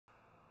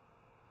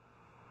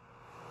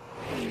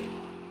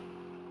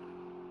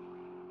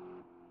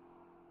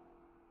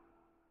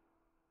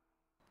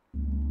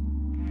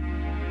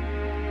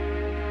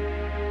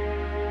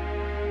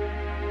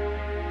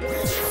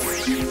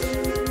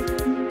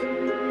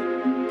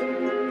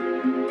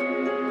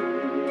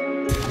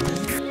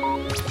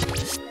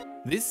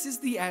This is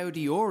the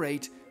Audi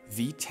R8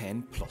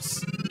 V10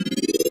 Plus.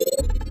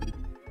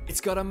 It's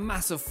got a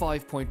massive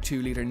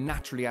 5.2 litre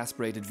naturally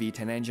aspirated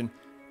V10 engine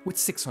with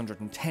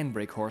 610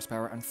 brake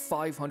horsepower and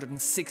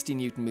 560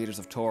 Newton meters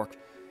of torque.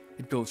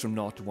 It goes from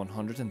 0 to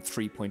 100 in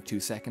 3.2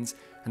 seconds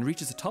and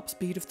reaches a top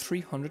speed of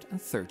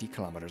 330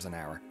 kilometers an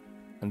hour.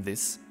 And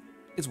this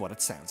is what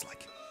it sounds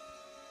like.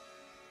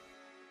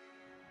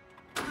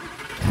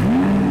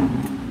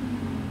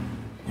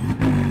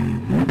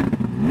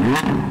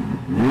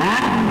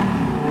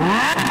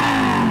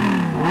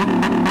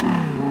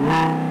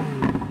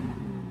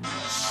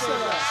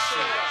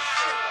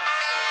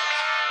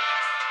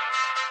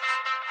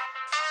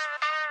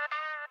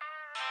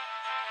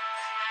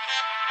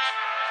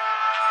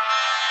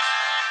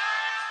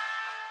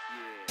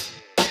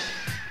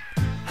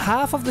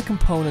 Half of the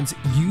components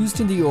used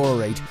in the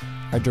R8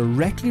 are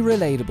directly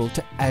relatable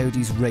to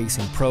Audi's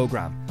racing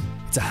programme.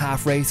 It's a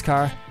half race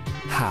car,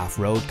 half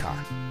road car.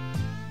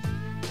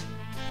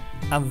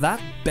 And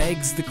that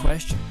begs the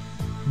question,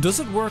 does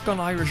it work on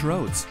Irish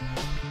roads?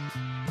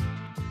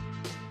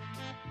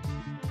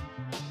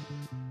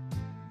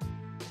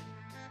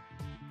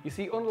 You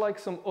see, unlike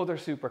some other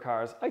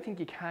supercars, I think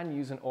you can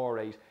use an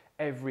R8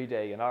 every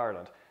day in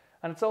Ireland.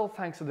 And it's all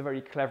thanks to the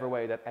very clever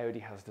way that Audi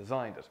has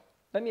designed it.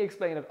 Let me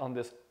explain it on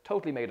this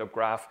totally made up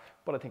graph,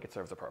 but I think it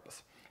serves a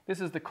purpose.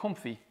 This is the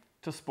comfy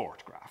to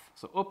sport graph.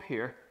 So up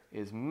here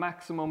is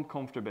maximum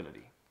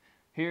comfortability.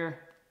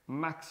 Here,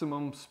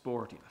 maximum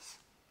sportiness.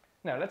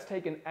 Now let's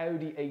take an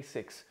Audi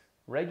A6,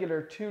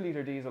 regular 2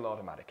 litre diesel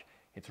automatic.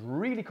 It's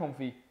really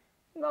comfy,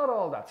 not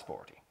all that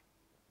sporty.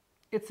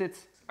 It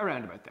sits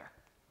around about there.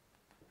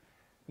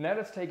 Now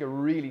let's take a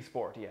really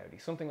sporty Audi,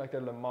 something like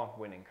the Le Mans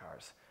winning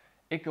cars.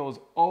 It goes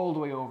all the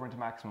way over into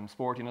maximum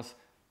sportiness,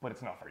 but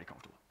it's not very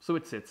comfortable. So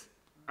it sits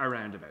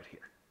around about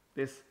here.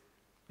 This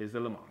is the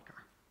Le Mans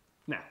car.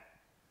 Now,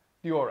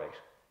 the R8,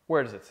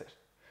 where does it sit?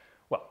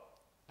 Well,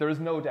 there is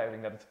no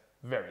doubting that it's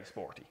very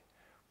sporty,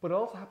 but it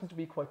also happens to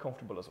be quite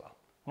comfortable as well.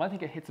 And I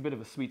think it hits a bit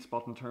of a sweet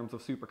spot in terms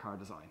of supercar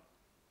design.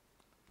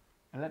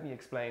 And let me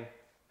explain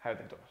how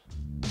they've done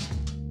it.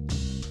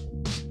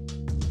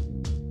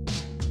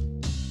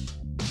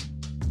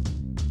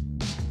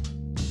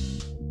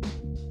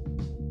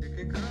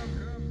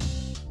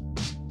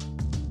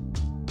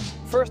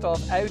 First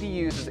off, Audi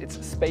uses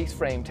its space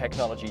frame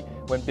technology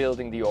when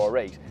building the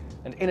R8.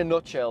 And in a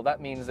nutshell,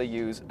 that means they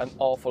use an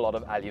awful lot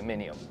of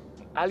aluminium.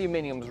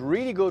 Aluminium is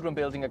really good when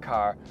building a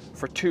car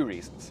for two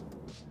reasons.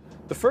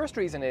 The first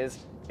reason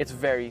is it's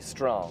very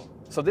strong.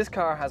 So this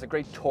car has a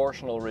great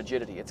torsional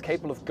rigidity. It's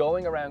capable of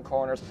going around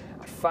corners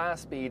at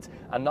fast speeds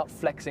and not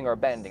flexing or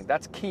bending.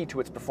 That's key to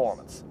its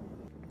performance.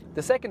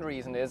 The second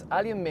reason is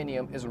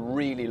aluminium is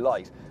really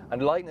light,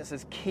 and lightness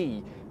is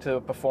key to the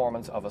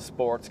performance of a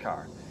sports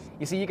car.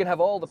 You see, you can have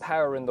all the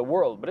power in the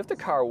world, but if the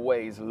car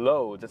weighs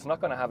loads, it's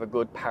not going to have a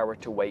good power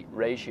to weight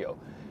ratio.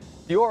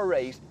 The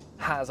R8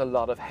 has a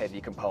lot of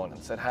heavy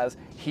components. It has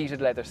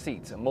heated leather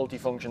seats, a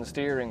multifunction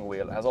steering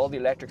wheel, it has all the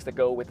electrics that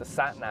go with the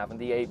sat-nav and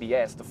the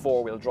ABS, the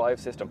four-wheel drive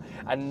system,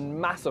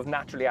 and massive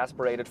naturally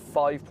aspirated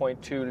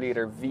 5.2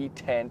 litre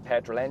V10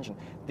 petrol engine.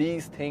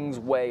 These things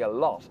weigh a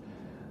lot,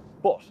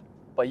 but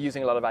by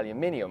using a lot of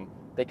aluminium,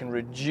 they can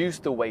reduce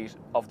the weight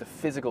of the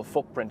physical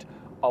footprint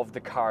of the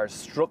car's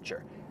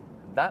structure.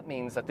 That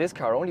means that this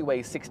car only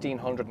weighs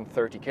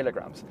 1,630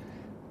 kilograms.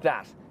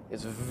 That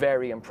is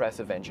very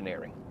impressive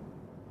engineering.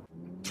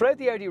 Throughout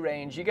the Audi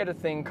range, you get a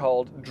thing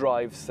called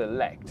Drive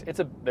Select. It's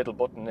a little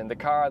button in the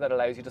car that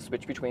allows you to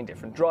switch between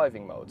different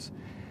driving modes.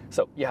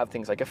 So you have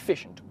things like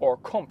efficient, or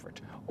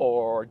comfort,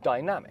 or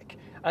dynamic.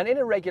 And in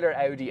a regular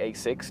Audi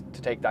A6,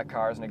 to take that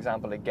car as an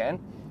example again,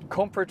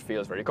 comfort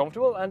feels very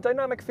comfortable and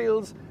dynamic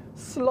feels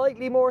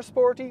slightly more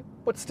sporty,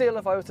 but still,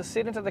 if I was to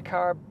sit into the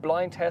car,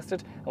 blind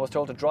tested, and was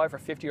told to drive for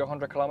 50 or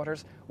 100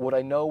 kilometers, would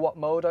I know what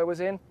mode I was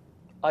in?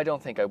 I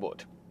don't think I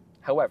would.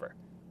 However,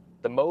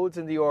 the modes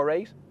in the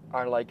R8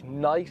 are like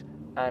night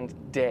and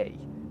day.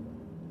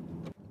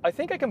 I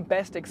think I can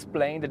best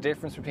explain the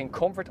difference between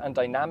comfort and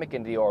dynamic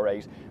in the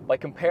R8 by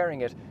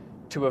comparing it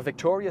to a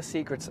Victoria's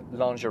Secret's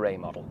lingerie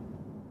model.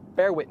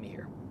 Bear with me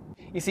here.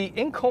 You see,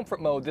 in comfort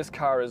mode, this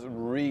car is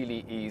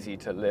really easy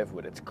to live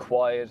with. It's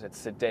quiet, it's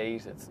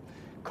sedate, it's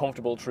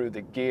comfortable through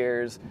the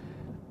gears.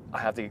 I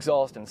have the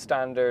exhaust in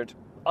standard.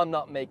 I'm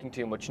not making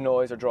too much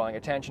noise or drawing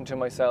attention to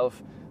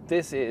myself.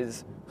 This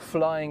is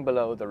flying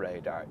below the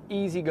radar,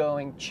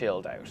 easygoing,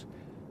 chilled out.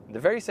 In the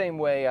very same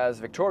way as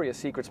Victoria's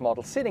Secret's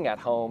model sitting at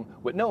home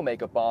with no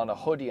makeup on, a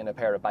hoodie and a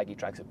pair of baggy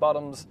tracksuit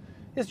bottoms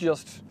is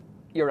just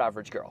your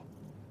average girl.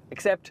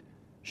 Except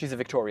she's a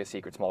Victoria's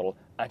Secret's model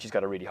and she's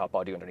got a really hot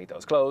body underneath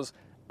those clothes,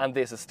 and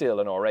this is still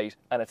an R8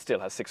 and it still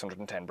has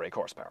 610 brake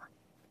horsepower.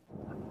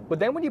 But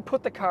then when you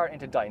put the car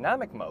into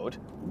dynamic mode,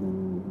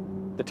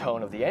 the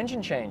tone of the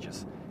engine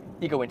changes.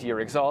 You go into your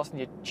exhaust and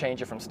you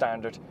change it from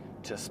standard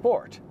to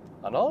sport,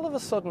 and all of a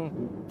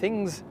sudden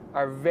things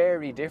are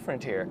very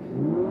different here.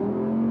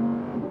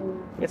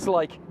 It's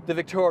like the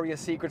Victoria's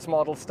Secrets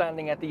model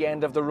standing at the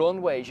end of the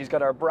runway. She's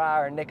got her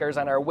bra, her knickers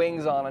and her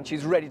wings on, and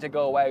she's ready to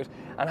go out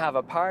and have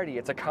a party.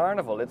 It's a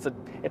carnival, it's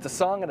a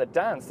song and a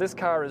dance. This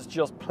car is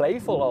just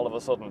playful all of a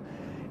sudden.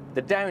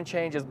 The down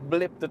changes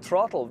blip the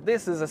throttle.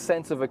 This is a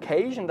sense of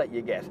occasion that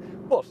you get.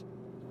 But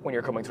when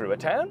you're coming through a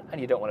town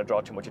and you don't want to draw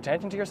too much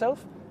attention to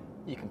yourself,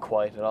 you can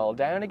quiet it all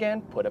down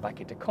again, put it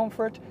back into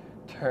comfort,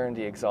 turn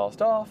the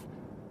exhaust off,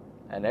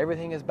 and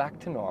everything is back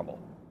to normal.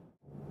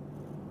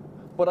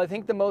 But I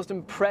think the most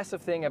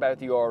impressive thing about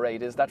the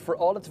R8 is that for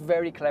all its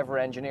very clever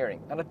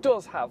engineering, and it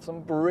does have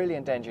some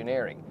brilliant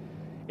engineering,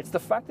 it's the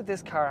fact that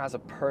this car has a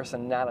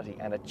personality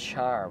and a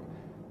charm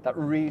that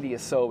really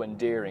is so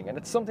endearing, and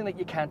it's something that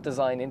you can't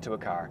design into a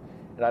car.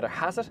 It either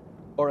has it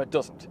or it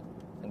doesn't,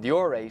 and the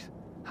R8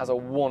 has a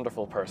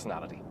wonderful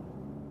personality.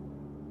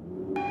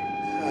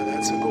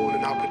 That's a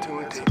golden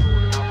opportunity.